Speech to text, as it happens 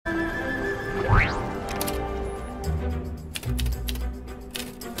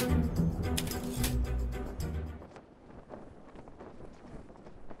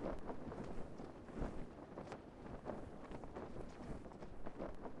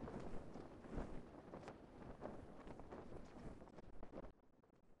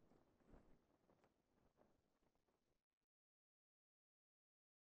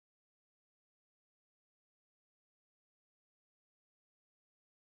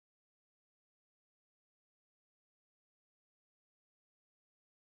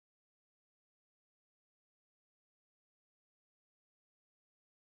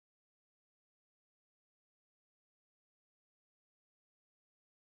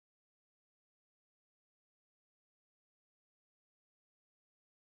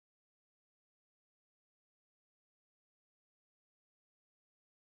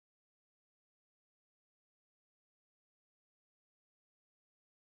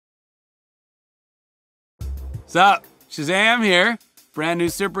Sup? Shazam here. Brand new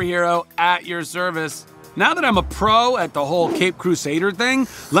superhero at your service. Now that I'm a pro at the whole Cape Crusader thing,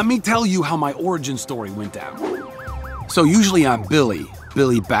 let me tell you how my origin story went down. So usually I'm Billy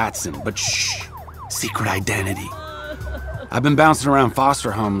Batson, but shh, secret identity. I've been bouncing around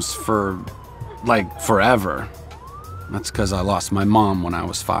foster homes for, like, forever. That's because I lost my mom when I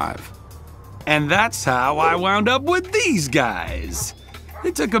was 5. And that's how I wound up with these guys.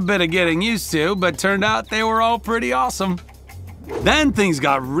 It took a bit of getting used to, but turned out they were all pretty awesome. Then things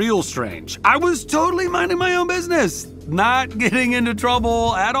got real strange. I was totally minding my own business, not getting into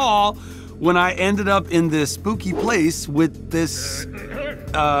trouble at all, when I ended up in this spooky place with this,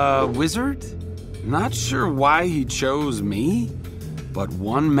 wizard? Not sure why he chose me, but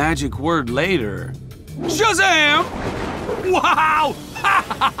one magic word later, Shazam! Wow!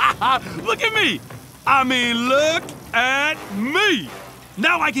 Look at me! I mean, look at me!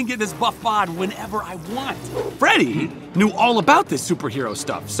 Now I can get this buff bod whenever I want. Freddy knew all about this superhero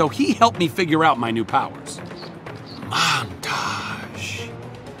stuff, so he helped me figure out my new powers. Montage.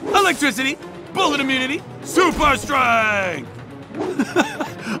 Electricity, bullet immunity, super strength!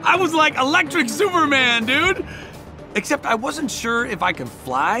 I was like electric Superman, dude! Except I wasn't sure if I could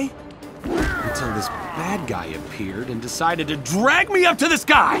fly until this bad guy appeared and decided to drag me up to the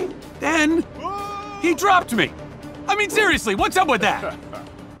sky. Then he dropped me. I mean, seriously, what's up with that?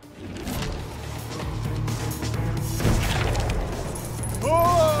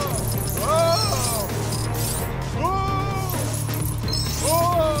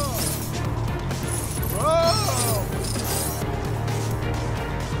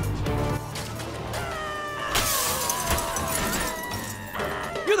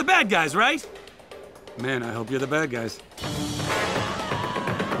 You're the bad guys, right? Man, I hope you're the bad guys.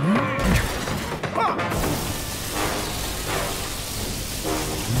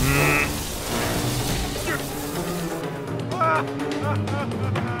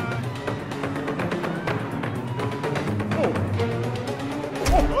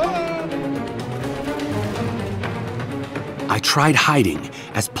 I tried hiding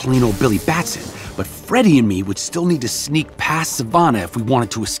as plain old Billy Batson, but Freddy and me would still need to sneak past Sivana if we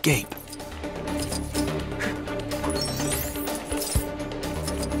wanted to escape.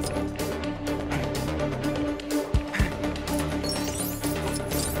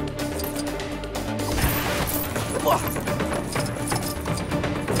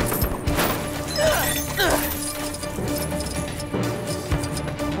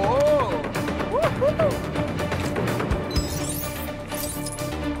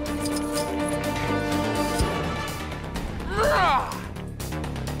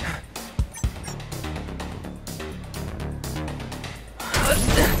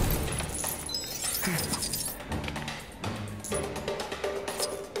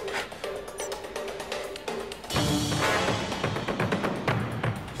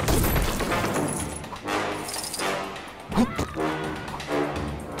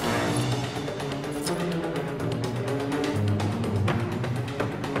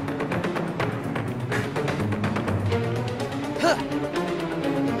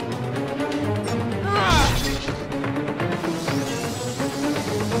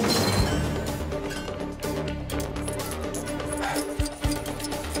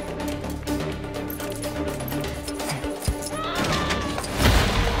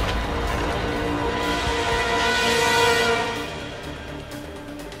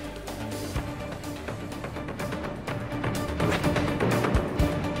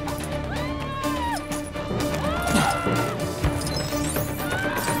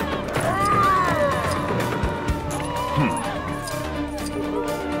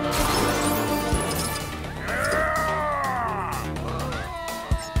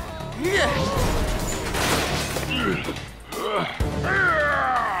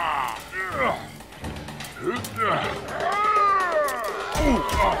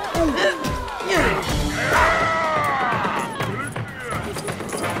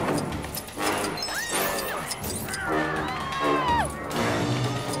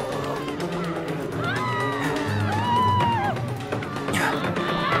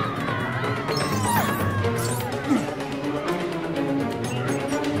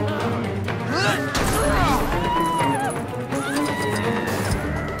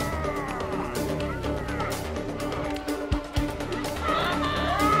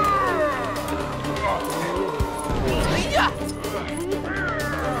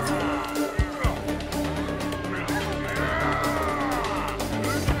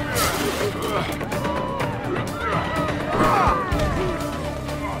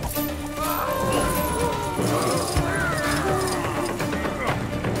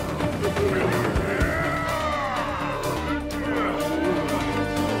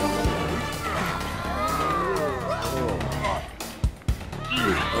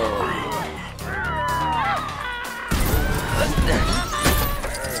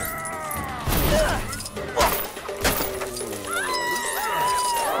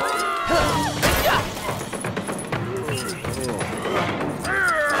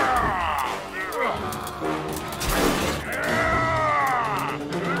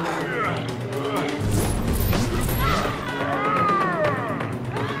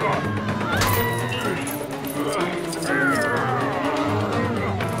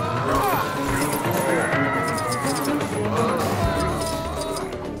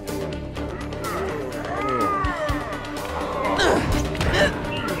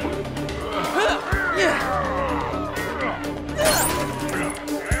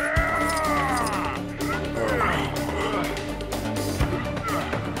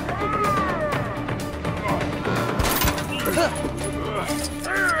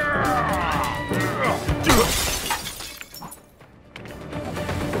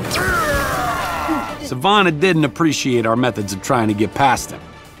 Sivana didn't appreciate our methods of trying to get past him.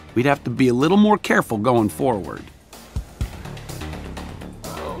 We'd have to be a little more careful going forward.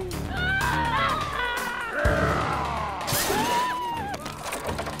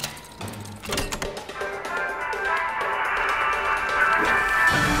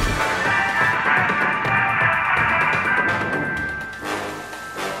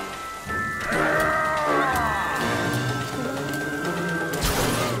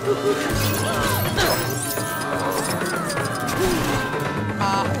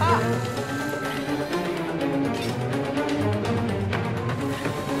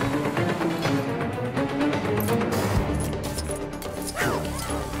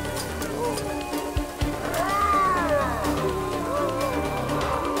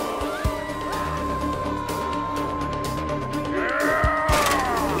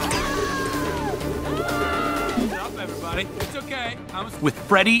 It's okay. With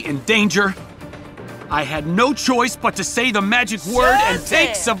Freddy in danger, I had no choice but to say the magic word and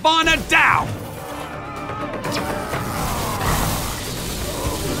take Sivana down!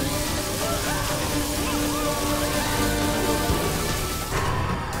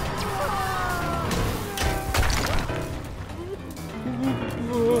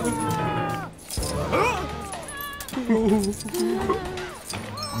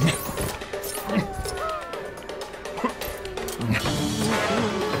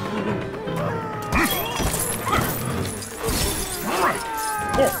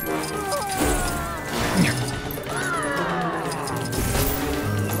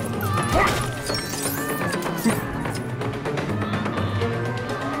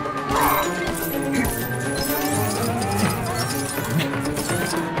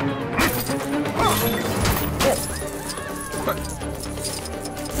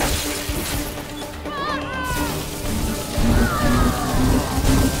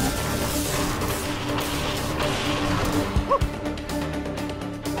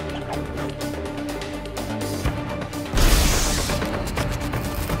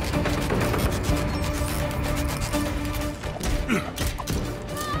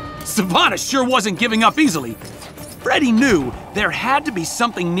 Sivana sure wasn't giving up easily. Freddy knew there had to be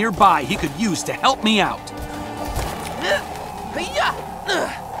something nearby he could use to help me out.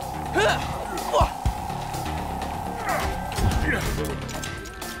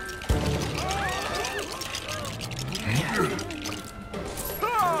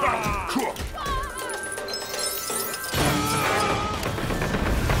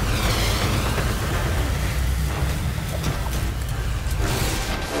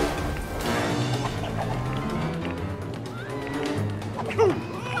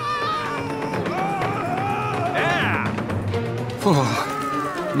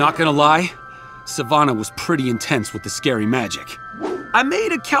 Not gonna lie, Sivana was pretty intense with the scary magic. I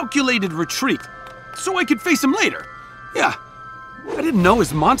made a calculated retreat so I could face him later. Yeah, I didn't know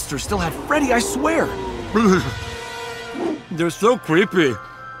his monster still had Freddy, I swear. They're so creepy.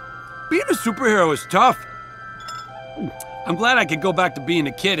 Being a superhero is tough. I'm glad I could go back to being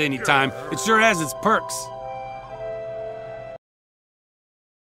a kid anytime. It sure has its perks.